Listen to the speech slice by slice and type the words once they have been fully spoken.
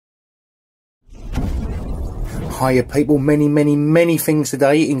Hiya people, many things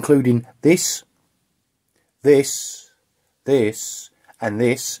today, including this, and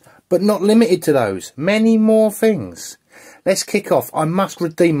this, but not limited to those. Many more things. Let's kick off. I must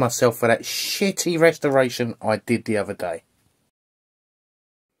redeem myself for that shitty restoration I did the other day.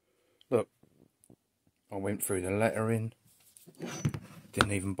 Look, I went through the lettering,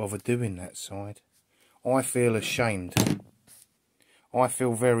 didn't even bother doing that side. I feel ashamed. I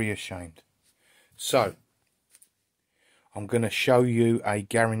feel very ashamed. So, I'm going to show you a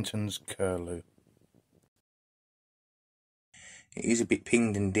Garrington's curlew. It is a bit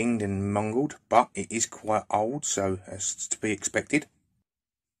pinged and dinged and mongled, but it is quite old, so as to be expected.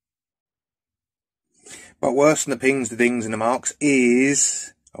 But worse than the pings, the dings and the marks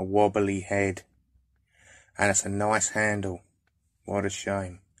is a wobbly head. And it's a nice handle. What a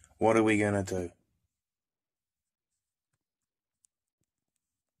shame. What are we going to do?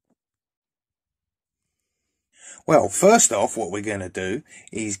 Well, first off, what we're going to do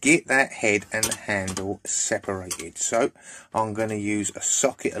is get that head and the handle separated. So I'm going to use a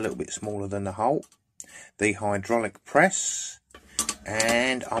socket a little bit smaller than the hole, the hydraulic press,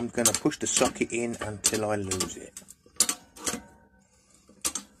 and I'm going to push the socket in until I lose it.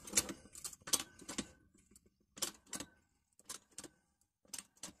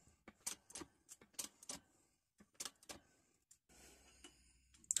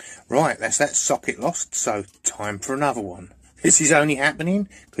 Right, that's that socket lost, so time for another one. This is only happening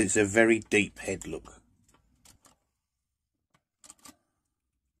because it's a very deep head look.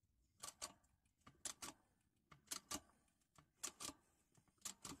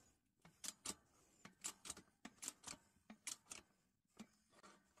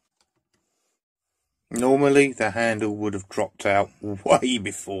 Normally the handle would have dropped out way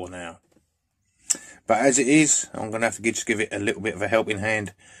before now. But as it is, I'm going to have to just give it a little bit of a helping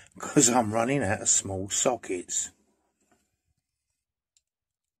hand because I'm running out of small sockets.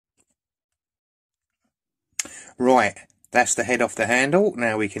 Right, that's the head off the handle.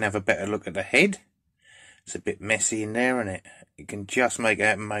 Now we can have a better look at the head. It's a bit messy in there, isn't it? You can just make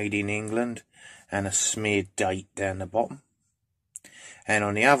out made in England and a smeared date down the bottom. And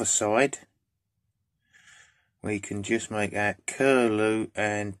on the other side, we can just make out curlew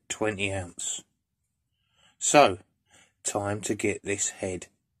and 20 ounce. So, time to get this head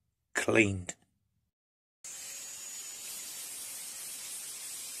cleaned.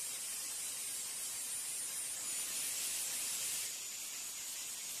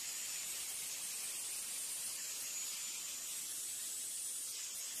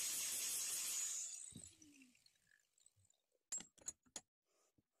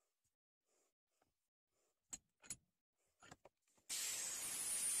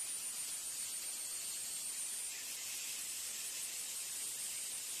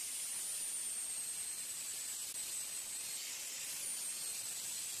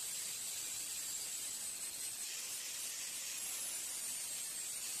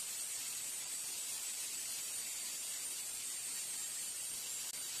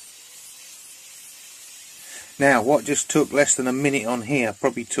 Now, what just took less than a minute on here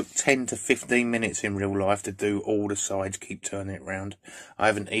probably took 10 to 15 minutes in real life to do all the sides, keep turning it round. I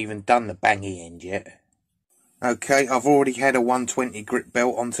haven't even done the bangy end yet. Okay, I've already had a 120 grit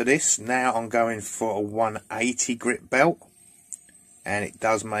belt onto this. Now I'm going for a 180 grit belt. And it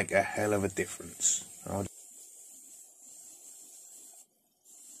does make a hell of a difference.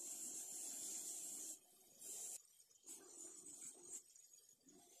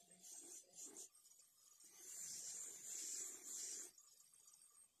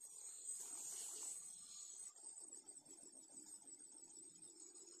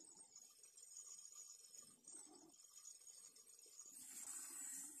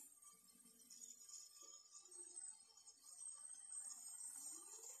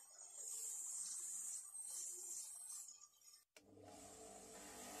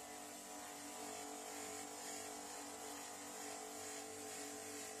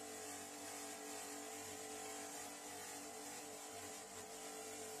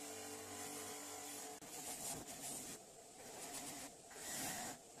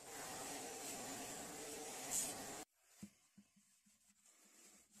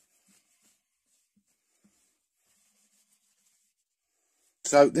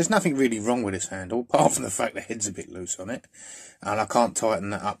 So there's nothing really wrong with this handle, apart from the fact the head's a bit loose on it. And I can't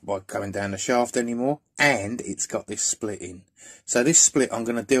tighten that up by going down the shaft anymore. And it's got this split in. So this split I'm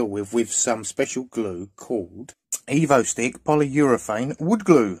going to deal with some special glue called Evo Stick Polyurethane Wood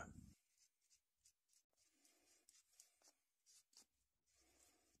Glue.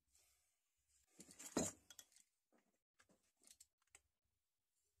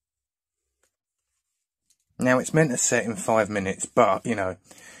 Now it's meant to set in 5 minutes, but you know,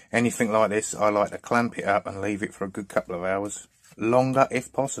 anything like this I like to clamp it up and leave it for a good couple of hours, longer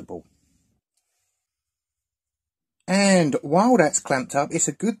if possible. And while that's clamped up, it's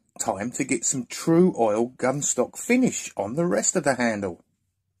a good time to get some true oil gunstock finish on the rest of the handle.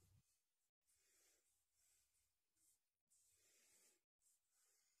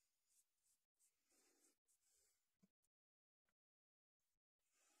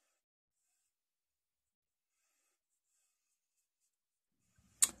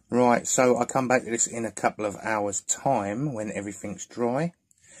 Right, so I come back to this in a couple of hours time when everything's dry.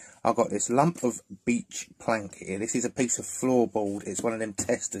 I've got this lump of beech plank here. This is a piece of floorboard. It's one of them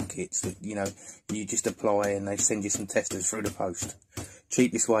tester kits that, you know, you just apply and they send you some testers through the post.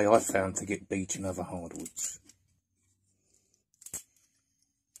 Cheapest way I've found to get beech and other hardwoods.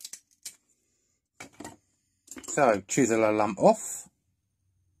 So, chisel a lump off.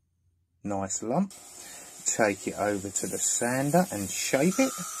 Nice lump. Take it over to the sander and shape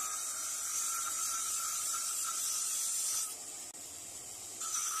it.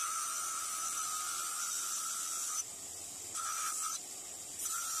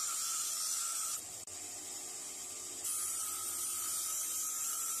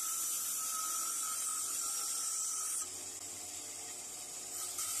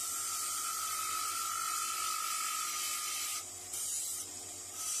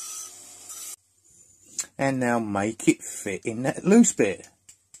 And now make it fit in that loose bit.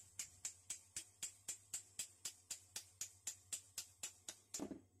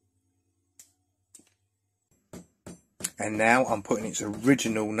 And now I'm putting its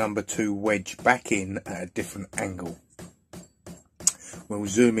original number 2 wedge back in at a different angle. We'll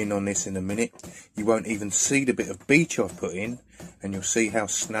zoom in on this in a minute. You won't even see the bit of beech I've put in, and you'll see how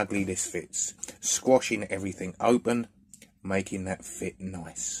snugly this fits. Squashing everything open, making that fit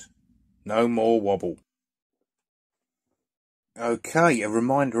nice. No more wobble. Okay, a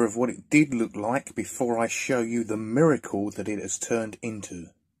reminder of what it did look like before I show you the miracle that it has turned into.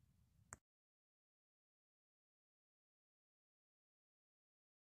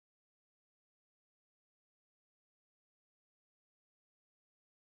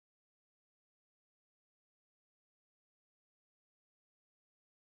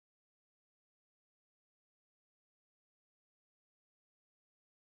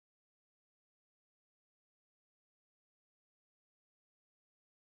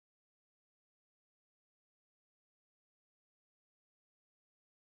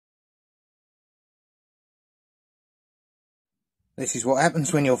 This is what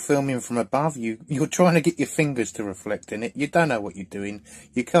happens when you're filming from above. You're trying to get your fingers to reflect in it. You don't know what you're doing.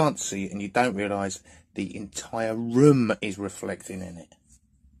 You can't see it and you don't realise the entire room is reflecting in it.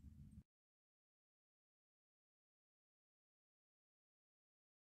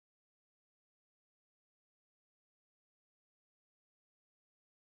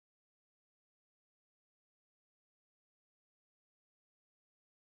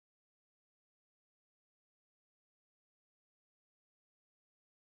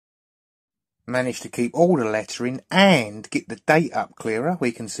 Managed to keep all the lettering and get the date up clearer.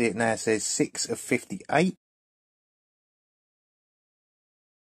 We can see it now says 6 of 58.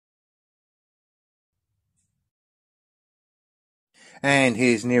 And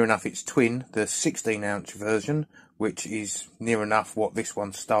here's near enough its twin, the 16-ounce version, which is near enough what this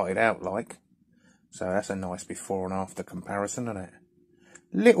one started out like. So that's a nice before and after comparison, isn't it?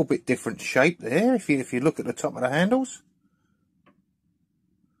 Little bit different shape there if you look at the top of the handles.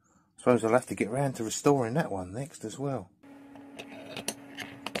 I suppose I'll have to get round to restoring that one next as well.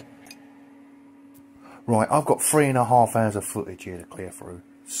 Right, I've got 3.5 hours of footage here to clear through.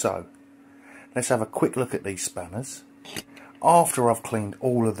 So, let's have a quick look at these spanners. After I've cleaned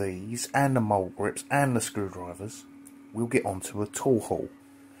all of these, and the mole grips, and the screwdrivers, we'll get onto a tool haul.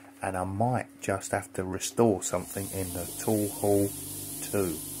 And I might just have to restore something in the tool haul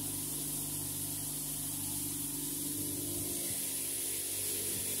too.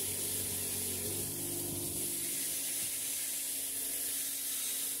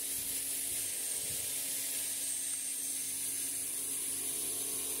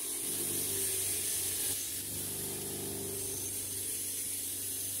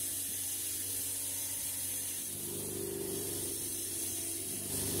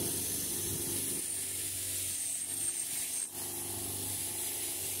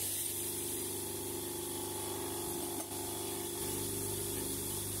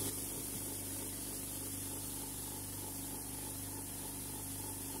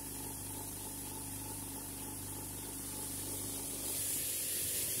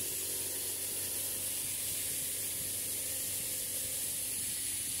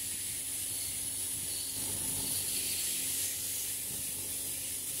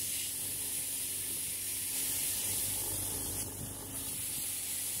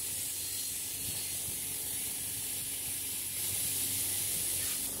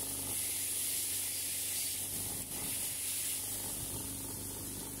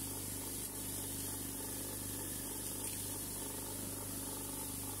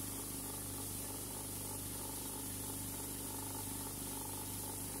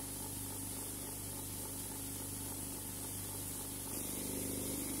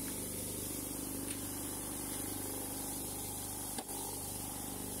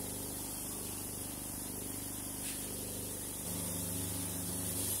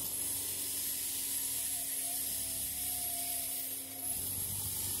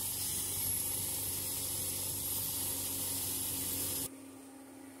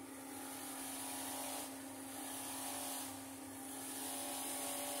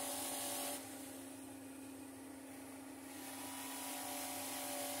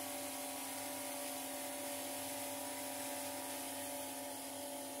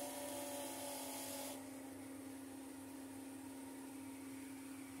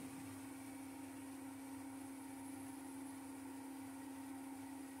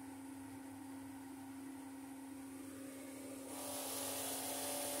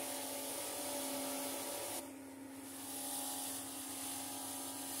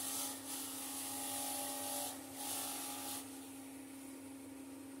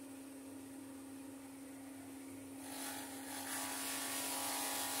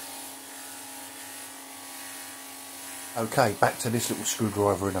 Okay, back to this little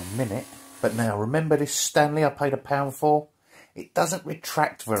screwdriver in a minute. But now, remember this Stanley I paid £1 for? It doesn't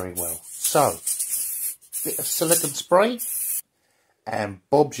retract very well. So, bit of silicone spray, and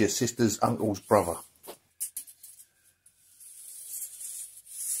Bob's your sister's uncle's brother.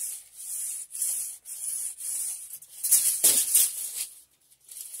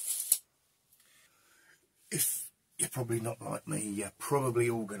 If you're probably not like me, you're probably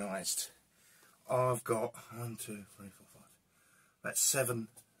organised. I've got 1, 2, 3, 4, 5. That's 7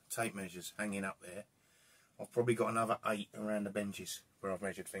 tape measures hanging up there. I've probably got another 8 around the benches where I've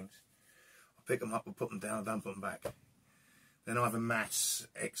measured things. I pick them up and put them down, don't put them back. Then I have a mass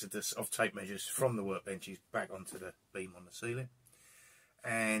exodus of tape measures from the workbenches back onto the beam on the ceiling.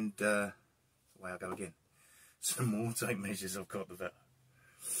 And away I go again. Some more tape measures I've got, the better.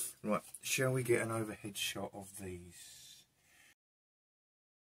 Right, shall we get an overhead shot of these?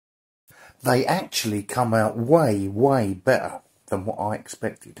 They actually come out way, way better than what I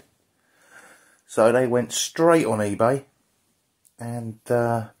expected. So they went straight on eBay, and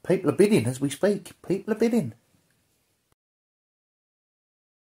people are bidding as we speak. People are bidding.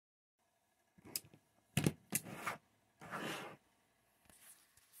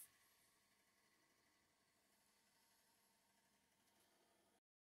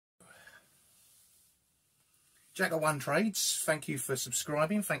 Jack of One Trades, thank you for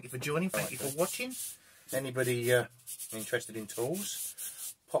subscribing, thank you for joining, thank you for watching. Anybody interested in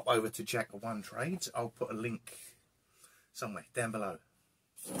tools, pop over to Jack of One Trades. I'll put a link somewhere down below.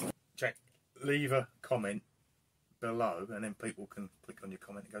 Jack, leave a comment below and then people can click on your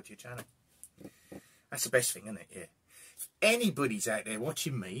comment and go to your channel. That's the best thing, isn't it? Yeah. If anybody's out there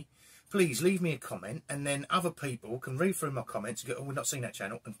watching me, please leave me a comment, and then other people can read through my comments and go, oh, we've not seen that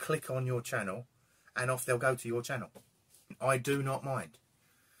channel, and click on your channel, and off they'll go to your channel. I do not mind.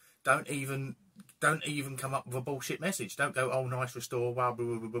 Don't even come up with a bullshit message. Don't go, oh, nice restore, blah,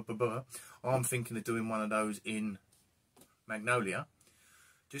 blah, blah, blah, blah, blah. I'm thinking of doing one of those in Magnolia.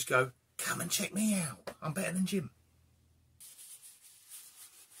 Just go, come and check me out. I'm better than Jim.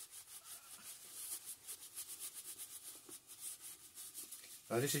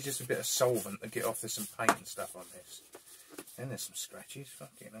 So this is just a bit of solvent to get off. There's some paint and stuff on this. And there's some scratches.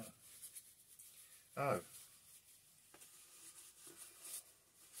 Fucking hell. Oh.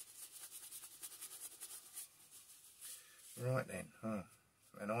 Right then. Oh.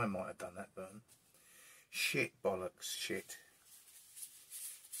 And I might have done that burn. Shit, bollocks, shit.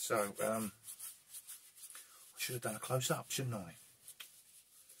 So, I should have done a close-up, shouldn't I?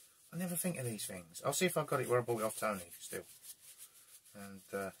 I never think of these things. I'll see if I've got it where I bought it off Tony still. And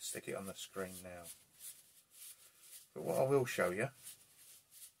stick it on the screen now. But what I will show you,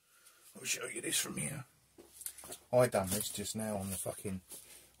 I'll show you this from here. I done this just now on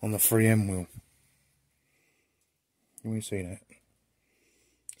the 3M wheel. Can you see that?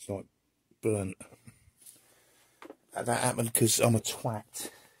 It's like burnt. That happened because I'm a twat.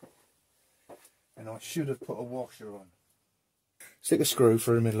 And I should have put a washer on. Stick a screw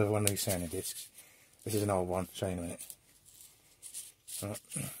through the middle of one of these sanding discs. This is an old one, show you in a minute. Right.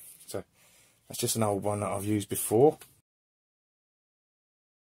 So that's just an old one that I've used before.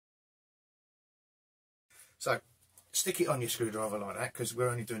 So stick it on your screwdriver like that, because we're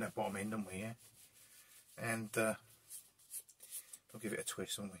only doing that bottom end, aren't we? Yeah. And we'll give it a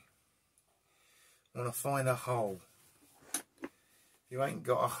twist, won't we? I want to find a hole. If you ain't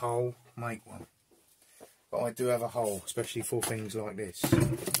got a hole, make one. But I do have a hole, especially for things like this.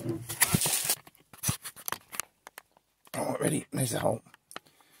 Alright, ready? There's the hole.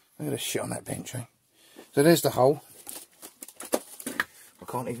 Look at the shit on that bench, eh? So there's the hole. I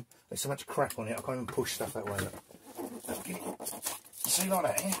can't even, there's so much crap on it, I can't even push stuff that way. Look, get it. See like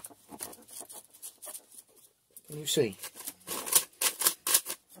that, eh? Can you see?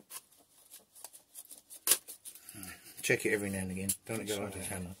 Check it every now and again. Don't let it go like the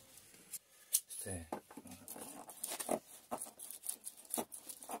camera. It's there.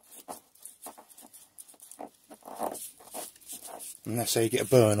 And that's how you get a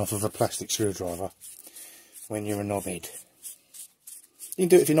burn off of a plastic screwdriver when you're a knobhead. You can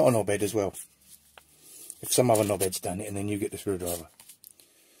do it if you're not a knobhead as well. If some other knobhead's done it and then you get the screwdriver.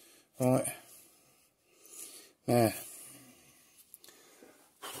 Alright. Now,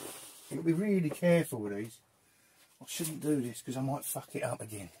 you've got to be really careful with these. I shouldn't do this because I might fuck it up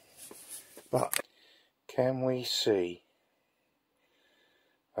again. But can we see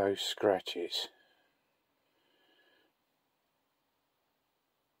those scratches?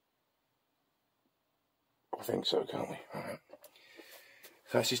 I think so, can't we? Alright.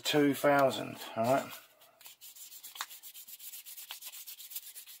 So this is 2000, alright?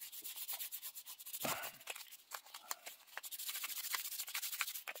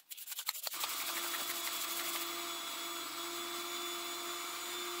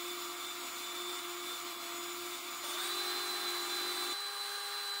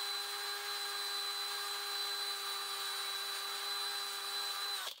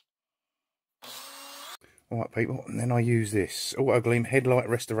 Alright people, and then I use this Auto Gleam headlight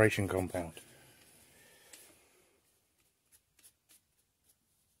restoration compound.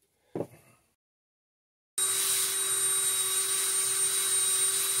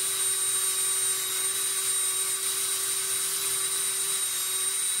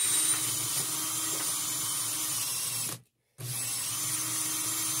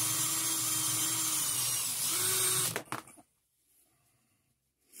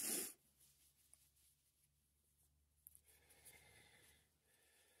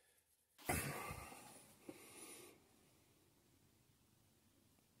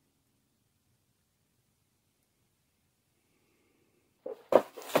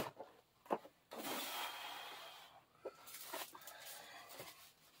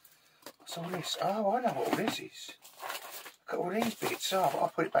 What's all this? Oh, I know what all this is. Look at all these bits. Oh,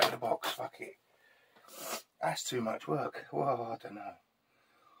 I'll put it back in the box. Fuck it. That's too much work. Well, I don't know.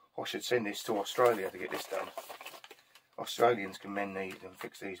 I should send this to Australia to get this done. Australians can mend these and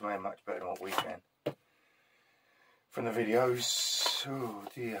fix these way much better than what we can. From the videos. Oh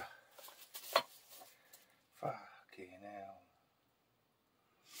dear. Fucking hell.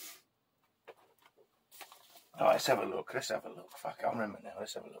 Oh, let's have a look. Let's have a look. Fuck, I remember now.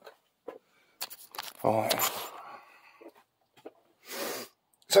 Let's have a look. Alright.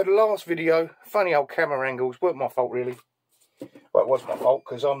 So the last video, funny old camera angles, weren't my fault really. Well, it was my fault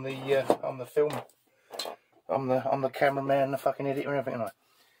because I'm the film, I'm the cameraman, the fucking editor and everything like.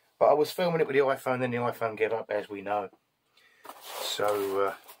 But I was filming it with the iPhone, then the iPhone gave up, as we know.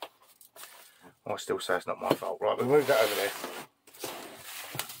 So I still say it's not my fault. Right, we moved that over there.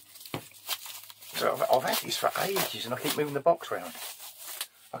 So I've had this for ages, and I keep moving the box around.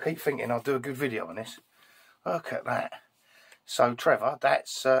 I keep thinking I'll do a good video on this. Look at that. So Trevor,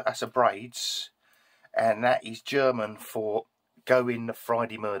 that's a braids, and that is German for go in the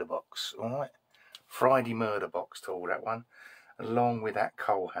Friday murder box. All right, Friday murder box tool, that one, along with that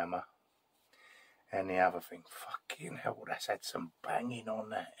coal hammer and the other thing. Fucking hell, that's had some banging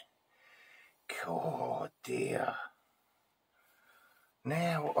on that. God dear.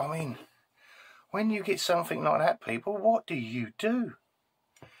 Now, I mean, when you get something like that, people, what do you do?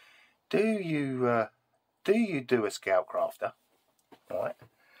 Do you do a scout crafter? Right?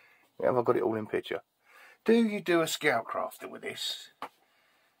 Have I got it all in picture? Do you do a scout crafter with this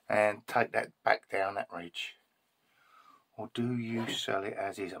and take that back down that ridge? Or do you sell it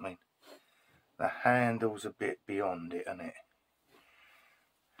as is? I mean, the handle's a bit beyond it, isn't it?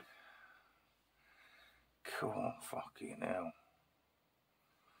 Cool, fucking hell.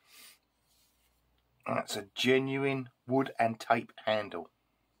 That's a genuine wood and tape handle.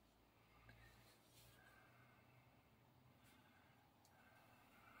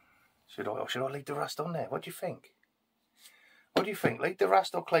 Should I leave the rust on there? What do you think? What do you think? Leave the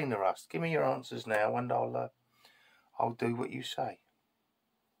rust or clean the rust? Give me your answers now, and I'll do what you say.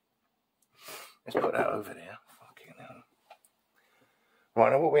 Let's put that over there. Fucking hell.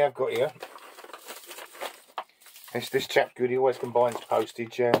 Right, now what we have got here. It's this chap good. He always combines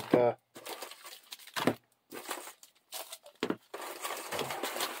postage and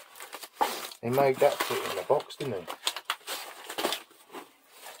he made that fit in the box, didn't he?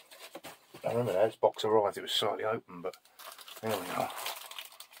 I remember that, this box arrived, it was slightly open, but there we are.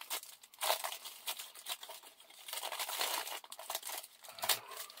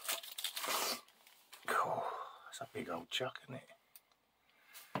 Cool, that's a big old chuck, isn't it?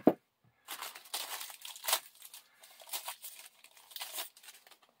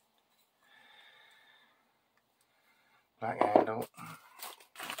 Black handle,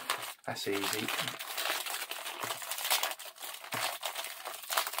 that's easy.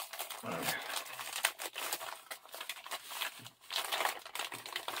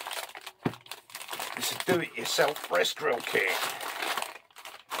 It's a do-it-yourself breast drill kit.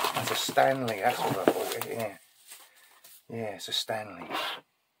 That's a Stanley, that's what I bought it, yeah. Yeah, it's a Stanley.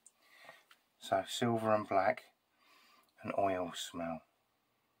 So, silver and black, and oil smell.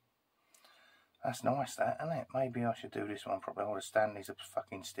 That's nice, that, isn't it? Maybe I should do this one properly. Oh, the Stanley's a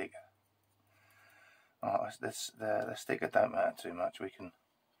fucking sticker. Oh, the sticker don't matter too much. We can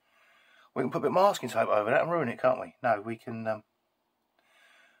put a bit of masking tape over that and ruin it, can't we? No, we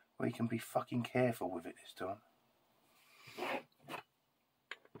can be fucking careful with it this time.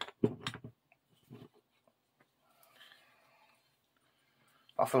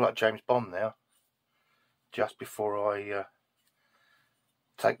 I feel like James Bond now. Just before I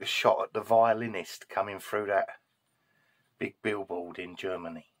take the shot at the violinist coming through that big billboard in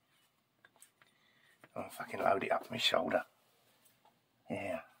Germany. I'll fucking load it up to my shoulder.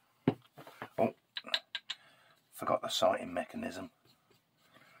 Yeah. Oh, forgot the sighting mechanism.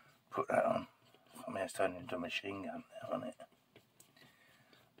 Put that on. mean, it's turned into a machine gun, hasn't it?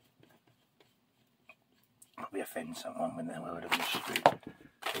 Probably offend someone when they word of the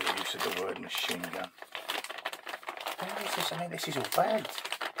use of the word machine gun. How is this? I mean, this is all bad.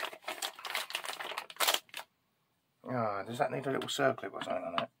 Oh, does that need a little circlip or something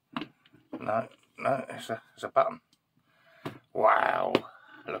on it? No, no, it's a button. Wow,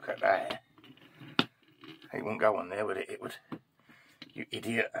 look at that. It wouldn't go on there, would it? It would. You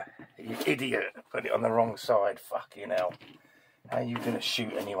idiot. You idiot. Put it on the wrong side. Fucking hell. How are you going to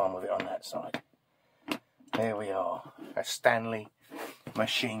shoot anyone with it on that side? There we are. A Stanley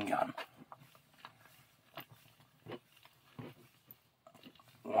machine gun.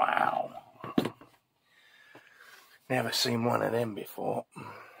 Wow. Never seen one of them before.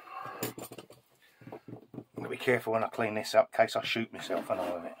 I'm going to be careful when I clean this up in case I shoot myself and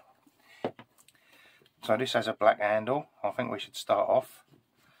all of it. So this has a black handle. I think we should start off.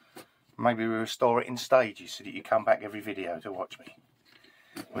 Maybe we restore it in stages so that you come back every video to watch me.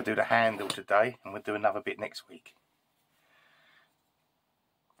 We'll do the handle today and we'll do another bit next week.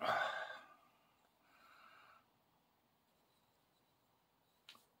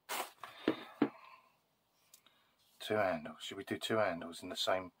 Two handles. Should we do two handles in the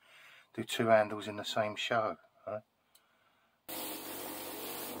same? Do two handles in the same show? Huh?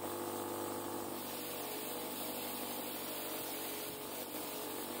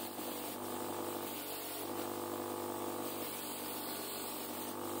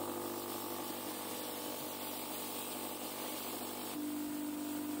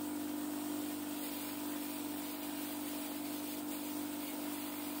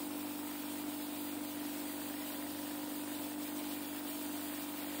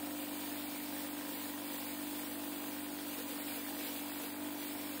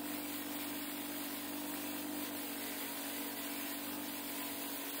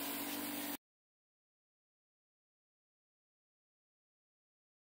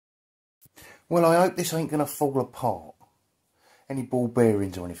 Well, I hope this ain't going to fall apart. Any ball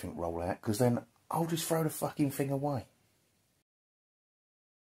bearings or anything roll out, because then I'll just throw the fucking thing away.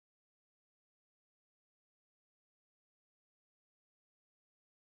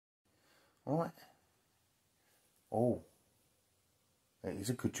 Right. Oh. It is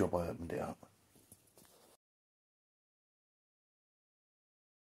a good job I opened it up.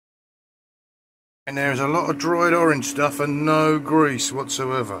 And there's a lot of dried orange stuff and no grease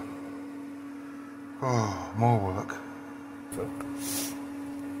whatsoever. Oh, more work.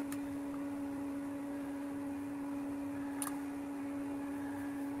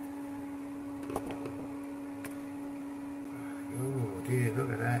 Oh dear,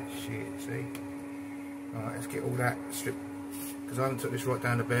 look at that shit, see? Alright, let's get all that strip, because I haven't took this right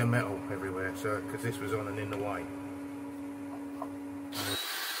down to bare metal everywhere, so, because this was on and in the way.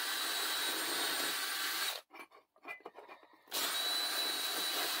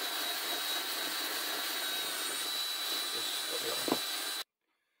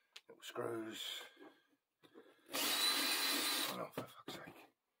 Screws. Oh, for fuck's sake.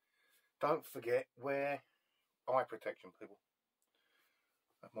 Don't forget, wear eye protection, people.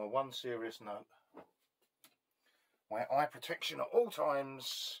 That's my one serious note. Wear eye protection at all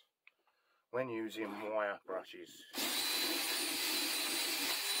times when using wire brushes.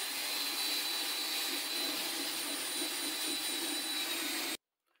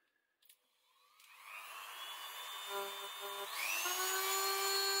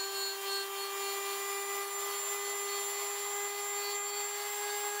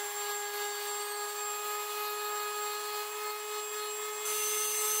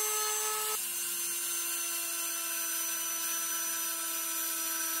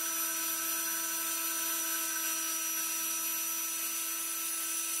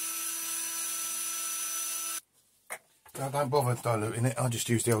 I don't bother diluting it, I just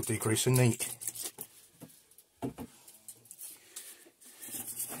use the old degreaser neat.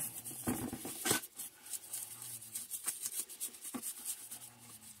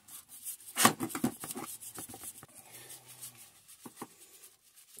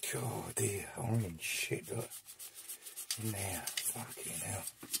 Oh dear, orange shit, look. In there, fucking hell.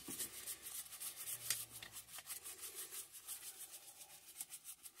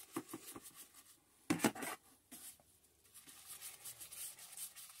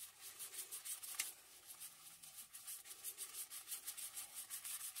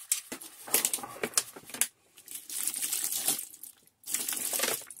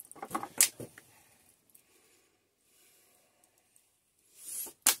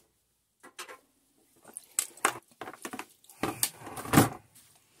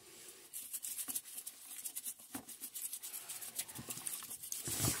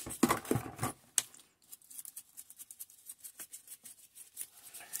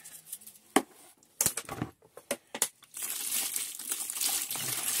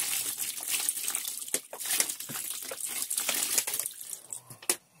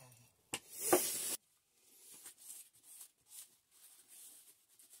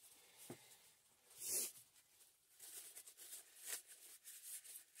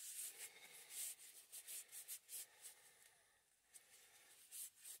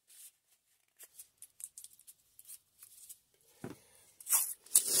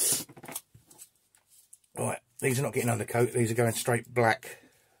 these are not getting undercoat, these are going straight black,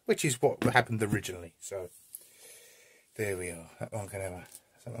 which is what happened originally. So there we are. That one can have a,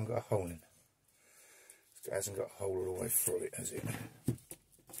 that one got a hole in. It hasn't got a hole all the way through it, has it?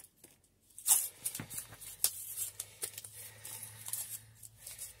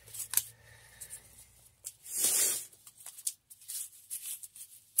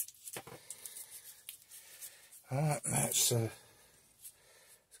 Alright, let's go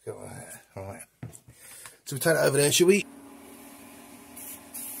like that. Alright. So we'll take that over there, shall we?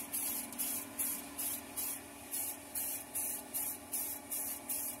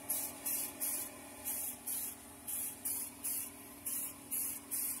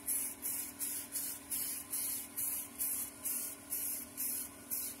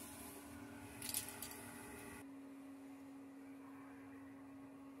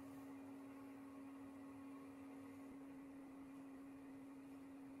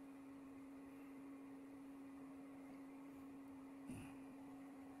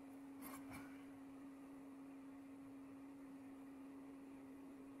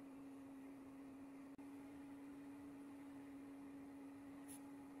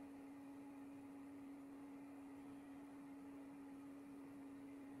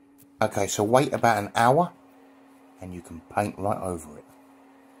 Okay, so wait about an hour and you can paint right over it.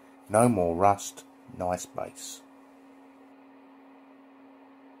 No more rust, nice base.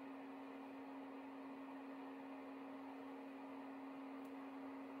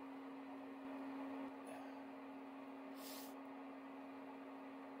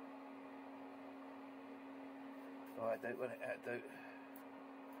 Right, do what it do.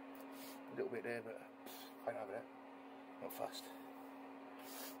 A little bit there, but paint over that. Not fussed.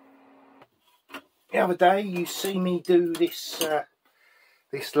 The other day you see me do this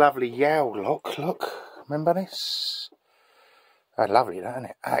this lovely yale lock, look, remember this? Oh, lovely that, isn't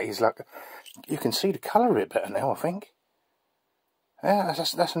it? That is like, you can see the colour of it better now, I think. Yeah,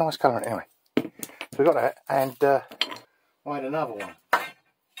 that's a nice colour anyway. So we got that, and I had another one.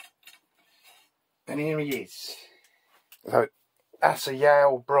 And here he is. So that's a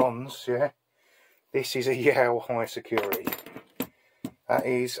Yale bronze, yeah. This is a Yale high security. That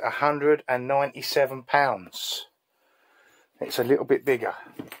is £197. It's a little bit bigger.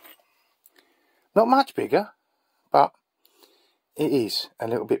 Not much bigger, but it is a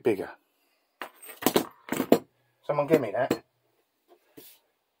little bit bigger. Someone give me that.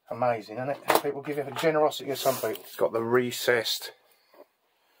 Amazing, isn't it? People give it a generosity of some people. It's got the recessed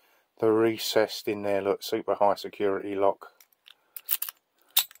in there, look, super high security lock.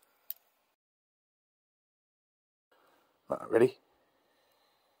 Right, ready?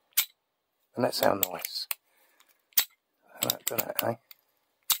 And that sounds nice. Don't it, eh?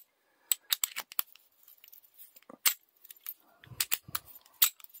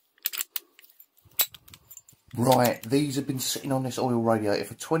 Right, these have been sitting on this oil radiator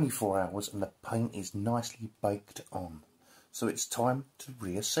for 24 hours and the paint is nicely baked on. So it's time to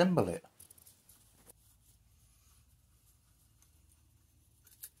reassemble it.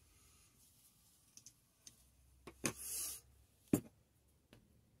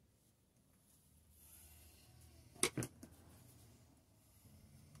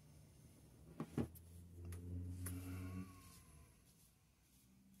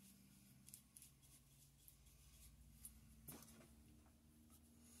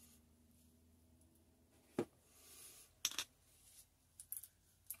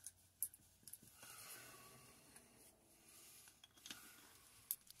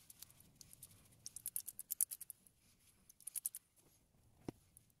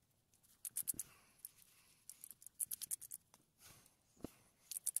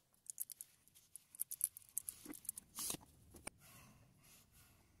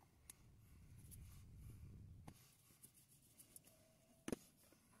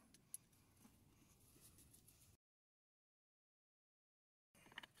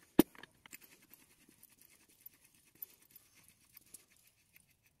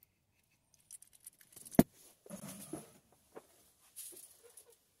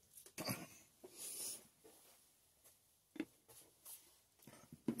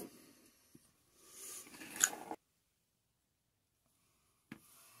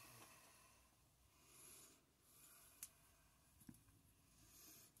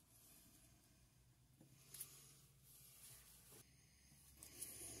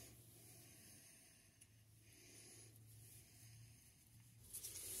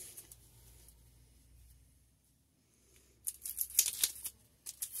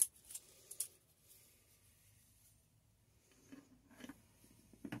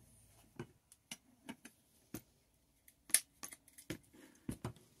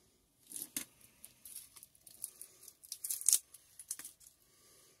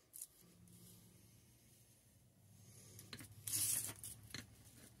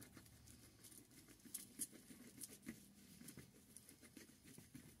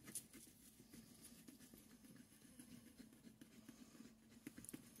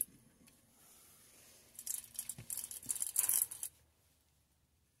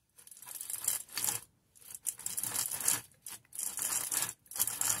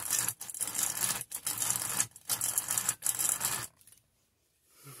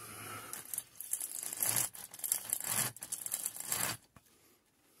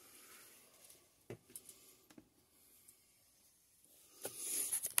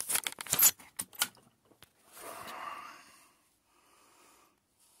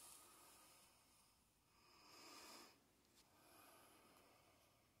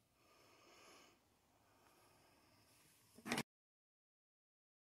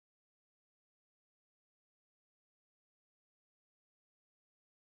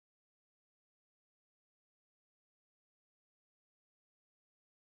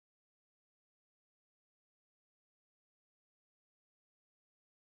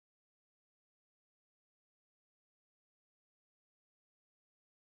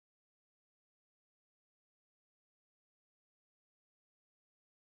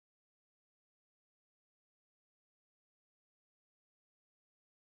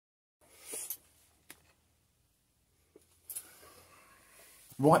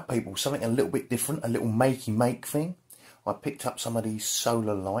 Right people, something a little bit different, a little makey-make thing. I picked up some of these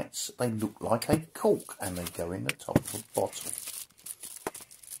solar lights. They look like a cork and they go in the top of a bottle.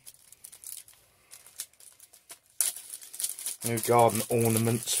 New garden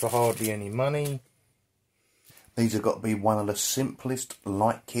ornaments for hardly any money. These have got to be one of the simplest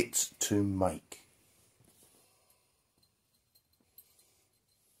light kits to make.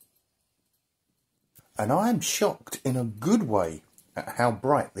 And I am shocked in a good way at how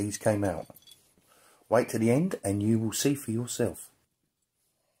bright these came out. Wait to the end and you will see for yourself.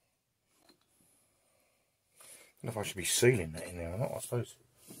 I don't know if I should be sealing that in there or not, I suppose.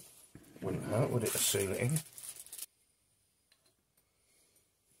 Wouldn't hurt, would it, to seal it in?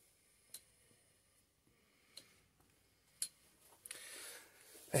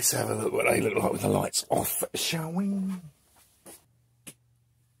 Let's have a look what they look like with the lights off, shall we?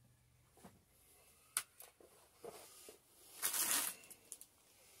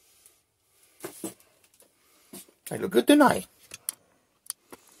 They look good, don't they?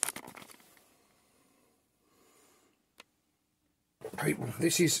 People,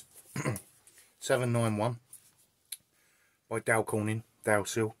 this is 791 by Dale Corning, Dale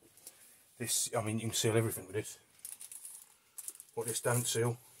Seal. This, I mean, you can seal everything with this. What this don't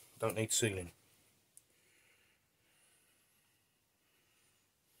seal, don't need sealing.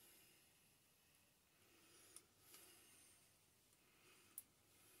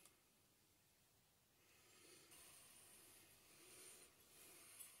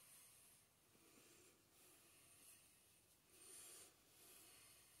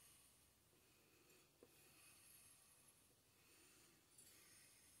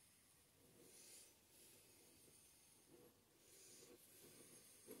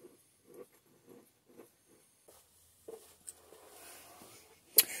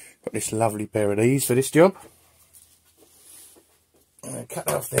 Got this lovely pair of these for this job. I'm going to cut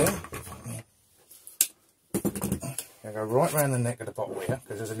that off there. I'll go right round the neck of the bottle here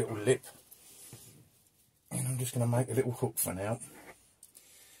because there's a little lip. And I'm just going to make a little hook for now.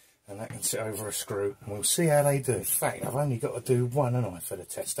 And that can sit over a screw. And we'll see how they do. In fact, I've only got to do one, haven't I, for the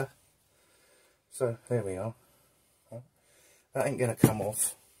tester. So, there we are. That ain't going to come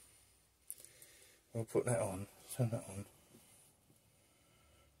off. We'll put that on. Turn that on.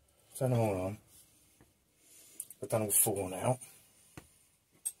 Turn them all on. I've done all four now.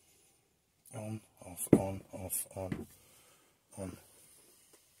 On, off, on, off, on, on.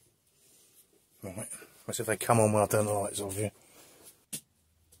 Right. Let's see if they come on when I turn the lights off here.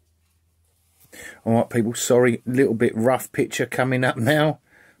 Alright people, sorry, little bit rough picture coming up now.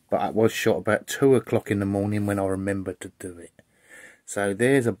 But I was shot about 2 o'clock in the morning when I remembered to do it. So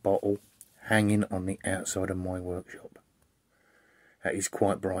there's a bottle hanging on the outside of my workshop. That is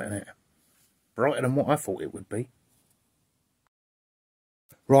quite bright, isn't it? Brighter than what I thought it would be.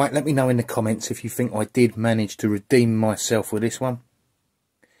 Right, let me know in the comments if you think I did manage to redeem myself with this one.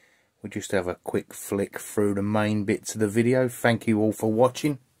 We'll just have a quick flick through the main bits of the video. Thank you all for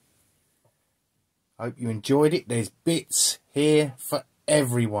watching. Hope you enjoyed it. There's bits here for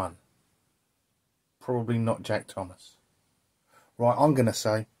everyone. Probably not Jack Thomas. Right, I'm going to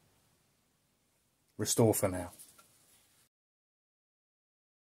say restore for now.